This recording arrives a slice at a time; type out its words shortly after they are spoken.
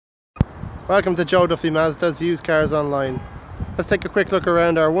Welcome to Joe Duffy Mazda's Used Cars Online. Let's take a quick look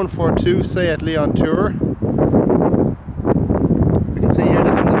around our 142 Seat Leon Tourer. You can see here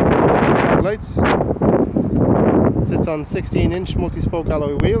this one is equipped with full fog lights. Sits on 16-inch multi-spoke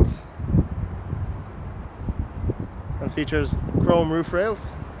alloy wheels and features chrome roof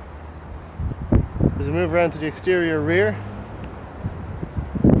rails. As we move around to the exterior rear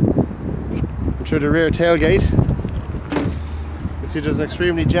and through the rear tailgate, you see there's an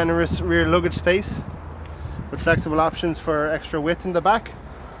extremely generous rear luggage space with flexible options for extra width in the back.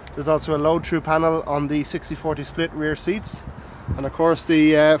 There's also a load-through panel on the 60/40 split rear seats, and of course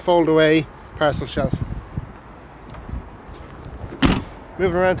the fold-away parcel shelf.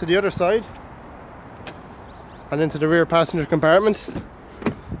 Moving around to the other side and into the rear passenger compartment,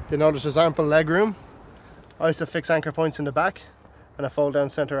 you notice there's ample legroom, ISOFIX anchor points in the back, and a fold-down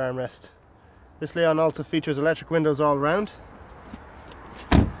centre armrest. This Leon also features electric windows all round.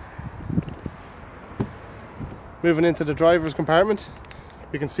 Moving into the driver's compartment,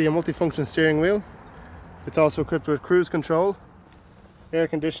 you can see a multifunction steering wheel. It's also equipped with cruise control, air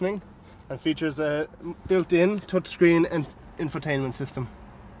conditioning, and features a built-in touchscreen and infotainment system.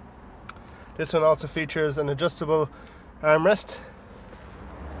 This one also features an adjustable armrest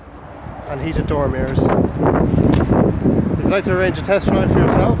and heated door mirrors. If you'd like to arrange a test drive for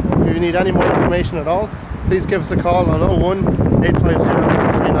yourself, or if you need any more information at all, please give us a call on 01 850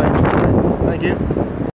 3939. Thank you.